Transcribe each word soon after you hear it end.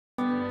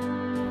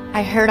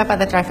I heard about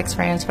the Thrive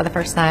experience for the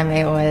first time.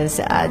 It was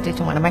due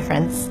to one of my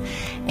friends,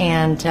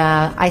 and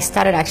I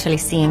started actually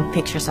seeing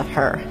pictures of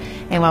her.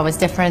 And what was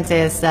different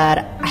is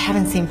that I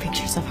haven't seen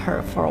pictures of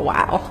her for a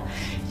while.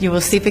 You will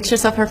see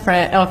pictures of her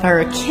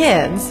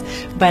kids,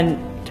 but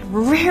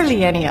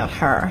rarely any of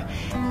her.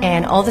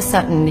 And all of a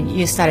sudden,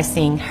 you started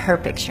seeing her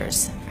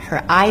pictures.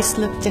 Her eyes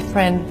looked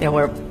different. They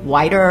were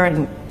wider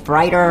and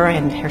brighter,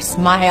 and her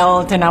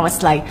smiled. And I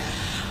was like,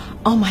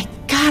 oh my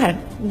God,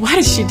 what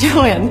is she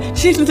doing?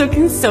 She's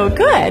looking so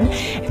good.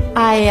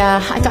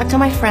 I talked to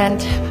my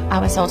friend. I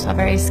was also a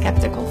very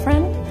skeptical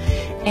friend.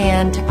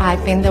 And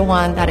I've been the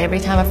one that every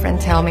time a friend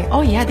tell me,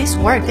 oh yeah, this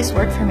worked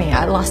for me.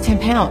 I lost 10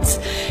 pounds.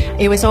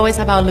 It was always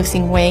about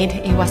losing weight.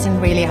 It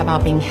wasn't really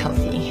about being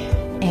healthy.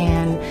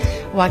 And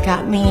what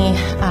got me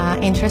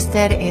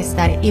interested is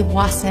that it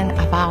wasn't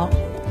about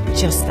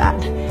just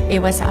that.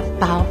 It was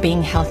about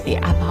being healthy,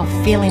 about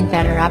feeling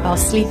better, about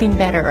sleeping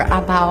better,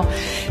 about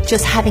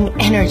just having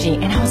energy.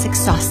 And I was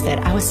exhausted.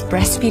 I was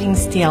breastfeeding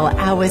still.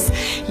 I was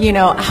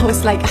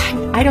like,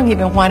 I don't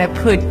even want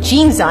to put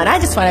jeans on. I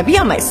just want to be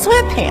on my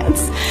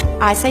sweatpants.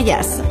 I said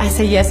yes. I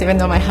said yes, even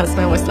though my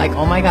husband was like,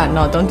 oh my God,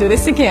 no, don't do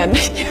this again.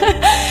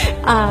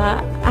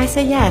 I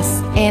said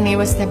yes. And it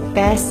was the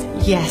best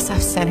yes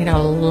I've said in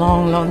a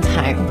long, long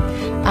time.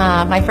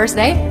 My first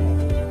day,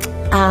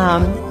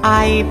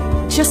 I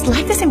just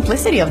like the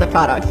simplicity of the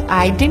product.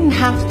 I didn't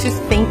have to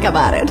think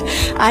about it.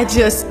 I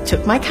just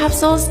took my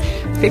capsules.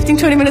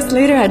 15-20 minutes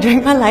later, I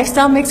drank my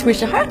lifestyle mix,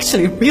 which are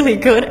actually really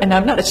good, and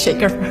I'm not a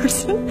shaker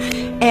person.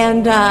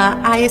 And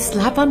I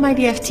slapped on my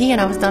DFT,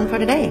 and I was done for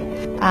the day.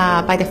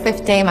 By the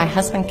 5th day, my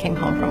husband came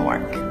home from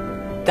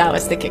work. That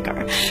was the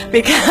kicker,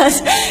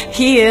 because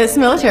he is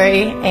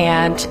military,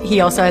 and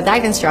he also a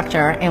dive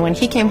instructor. And when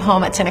he came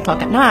home at 10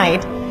 o'clock at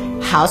night,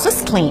 house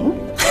was clean,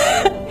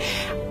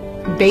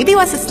 baby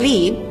was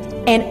asleep,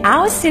 and I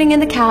was sitting in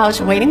the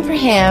couch waiting for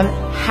him,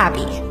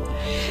 happy.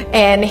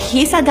 And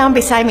he sat down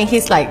beside me.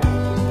 He's like,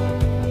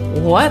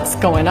 what's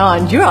going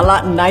on? You're a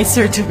lot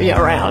nicer to be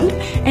around.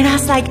 And I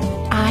was like,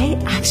 I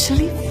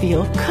actually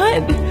feel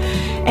good.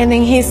 And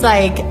then he's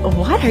like,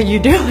 what are you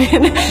doing?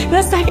 And I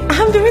was like,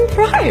 I'm doing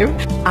Thrive.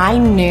 I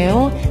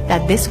knew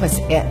that this was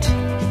it.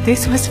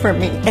 This was for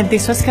me, and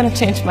this was gonna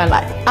change my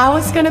life. I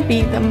was gonna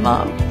be the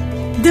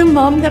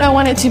mom that I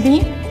wanted to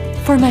be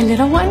for my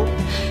little one.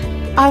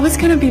 I was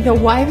gonna be the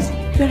wife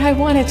that I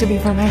wanted to be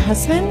for my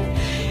husband,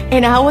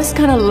 and I was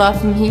gonna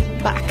love me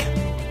back.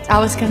 I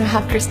was gonna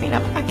have Christina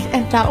back,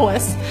 and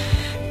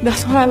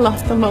that's what I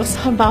love the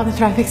most about the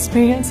Thrive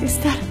experience, is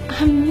that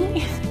I'm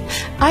me.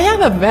 I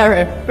am a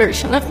better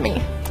version of me.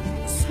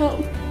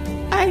 So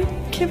I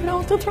give it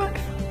all to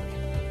Thrive.